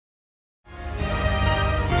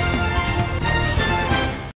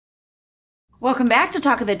Welcome back to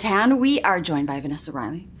Talk of the Town. We are joined by Vanessa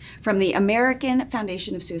Riley from the American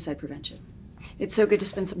Foundation of Suicide Prevention. It's so good to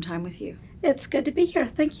spend some time with you. It's good to be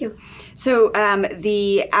here. Thank you. So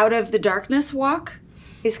the Out of the Darkness walk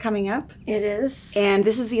is coming up. It is. And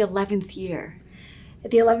this is the 11th year.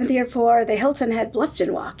 The 11th year for the Hilton Head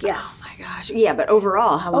Bluffton walk, yes. Oh my gosh. Yeah, but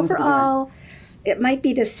overall, how long has it been going? Overall, it might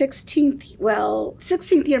be the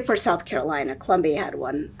 16th year for South Carolina. Columbia had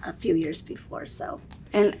one a few years before, so.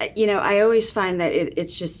 And, you know, I always find that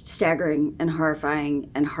it's just staggering and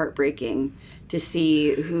horrifying and heartbreaking to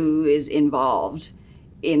see who is involved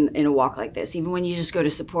in a walk like this. Even when you just go to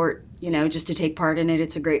support, you know, just to take part in it,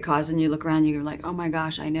 it's a great cause, and you look around and you're like, oh my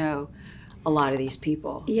gosh, I know a lot of these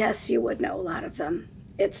people. Yes, you would know a lot of them.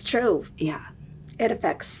 It's true. Yeah. It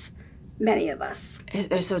affects many of us.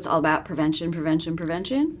 So it's all about prevention, prevention,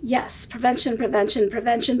 prevention? Yes, prevention, prevention,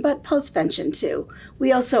 prevention, but postvention too.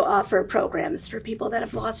 We also offer programs for people that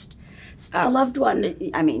have lost a loved one.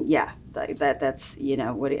 I mean, yeah, that's, you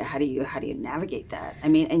know, how do you navigate that? I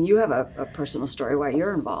mean, and you have a personal story why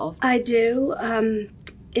you're involved. I do.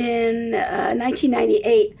 In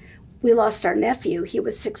 1998, we lost our nephew. He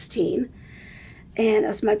was 16. And it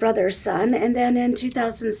was my brother's son. And then in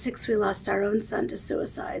 2006, we lost our own son to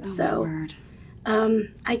suicide. Oh, so my word.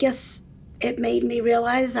 I guess it made me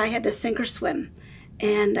realize I had to sink or swim.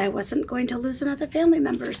 And I wasn't going to lose another family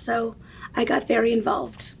member. So I got very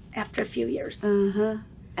involved after a few years. Uh-huh.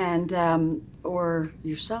 And, or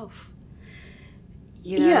yourself.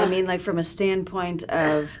 You know what I mean? Like from a standpoint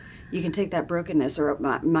of, you can take that brokenness, or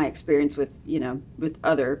my experience with, you know, with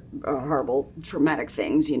other horrible, traumatic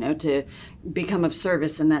things, you know, to become of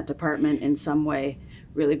service in that department in some way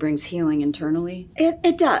really brings healing internally.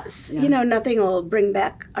 It does. Yeah. You know, nothing will bring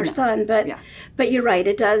back our son, but you're right.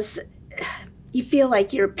 It does. You feel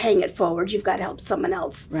like you're paying it forward. You've got to help someone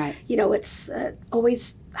else. Right. You know, it's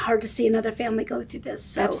always hard to see another family go through this.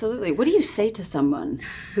 So. Absolutely. What do you say to someone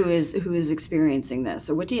who is experiencing this?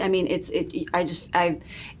 Or what do you? I mean, I've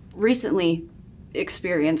recently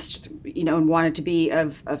experienced, you know, and wanted to be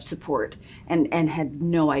of support and had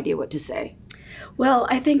no idea what to say. Well,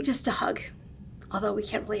 I think just a hug, although we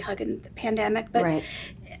can't really hug in the pandemic, but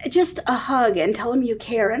just a hug and tell them you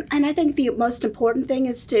care. And I think the most important thing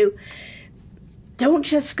is to don't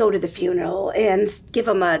just go to the funeral and give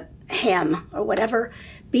them a ham or whatever.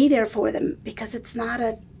 Be there for them, because it's not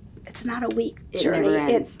a week journey.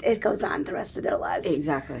 It goes on the rest of their lives.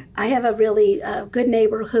 Exactly. I have a really good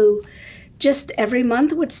neighbor who just every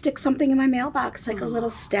month would stick something in my mailbox, like a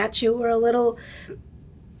little statue or a little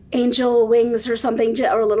angel wings or something,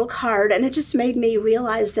 or a little card. And it just made me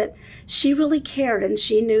realize that she really cared, and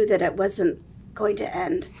she knew that it wasn't going to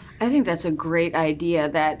end. I think that's a great idea,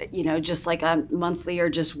 that, you know, just like a monthly or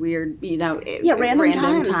just weird, you know,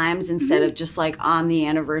 random times instead of just like on the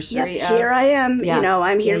anniversary. Yep, here I am, you know,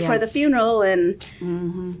 I'm here for the funeral. And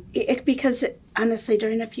because honestly,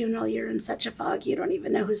 during a funeral, you're in such a fog, you don't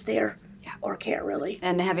even know who's there. Or care, really.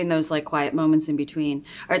 And having those like quiet moments in between.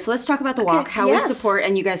 All right, so let's talk about the walk, how we support,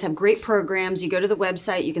 and you guys have great programs. You go to the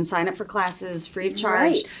website, you can sign up for classes free of charge.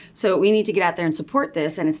 Right. So we need to get out there and support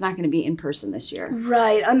this, and it's not going to be in person this year.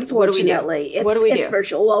 Right, unfortunately. What do we do? It's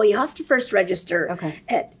virtual. Well, you have to first register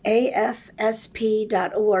at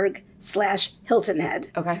AFSP.org/Hilton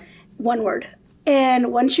Head. Okay. One word.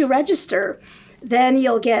 And once you register, then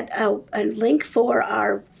you'll get a link for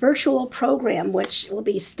our virtual program, which will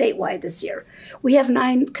be statewide this year. We have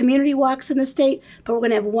 9 community walks in the state, but we're going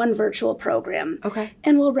to have one virtual program. Okay.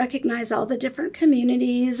 And we'll recognize all the different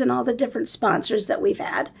communities and all the different sponsors that we've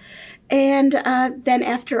had. And then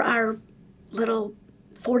after our little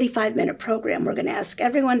 45-minute program, we're going to ask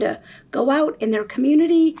everyone to go out in their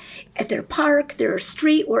community, at their park, their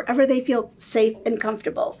street, wherever they feel safe and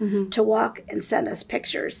comfortable to walk and send us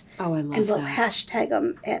pictures. Oh, I love that. And we'll hashtag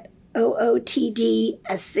them at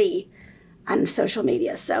OOTDSC on social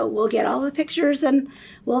media. So we'll get all the pictures and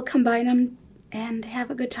we'll combine them and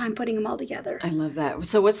have a good time putting them all together. I love that.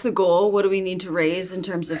 So what's the goal? What do we need to raise in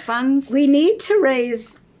terms of funds? We need to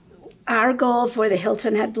raise... Our goal for the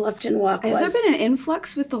Hilton Head Bluffton walk was... Has there been an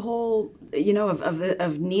influx with the whole, you know,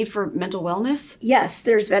 of need for mental wellness? Yes,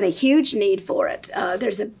 there's been a huge need for it.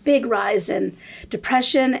 There's a big rise in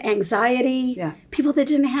depression, anxiety. Yeah. People that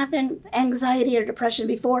didn't have anxiety or depression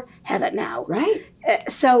before have it now. Right.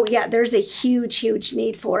 So, yeah, there's a huge, huge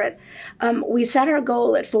need for it. We set our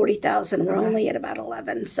goal at 40,000. We're only at about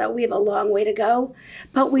 11, so we have a long way to go.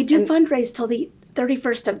 But we do fundraise till the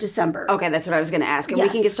 31st of December. Okay, that's what I was going to ask. And we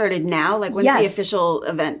can get started now? Like, when's the official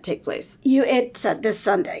event take place? It's this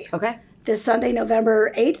Sunday. Okay. This Sunday,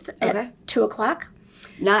 November 8th at 2 o'clock.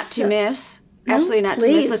 Not to miss. absolutely not please,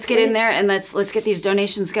 to miss. Let's get in there and let's get these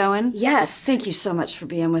donations going. Yes. Thank you so much for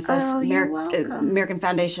being with us. You're welcome. American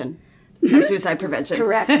Foundation of Suicide Prevention.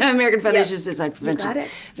 Correct. American Foundation of Suicide Prevention. You got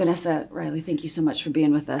it. Vanessa Riley, thank you so much for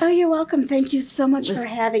being with us. Oh, you're welcome. Thank you so much for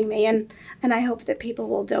having me. And I hope that people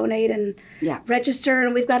will donate and register.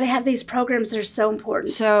 And we've got to have these programs that are so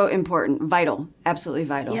important. So important. Vital. Absolutely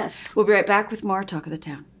vital. Yes. We'll be right back with more Talk of the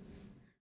Town.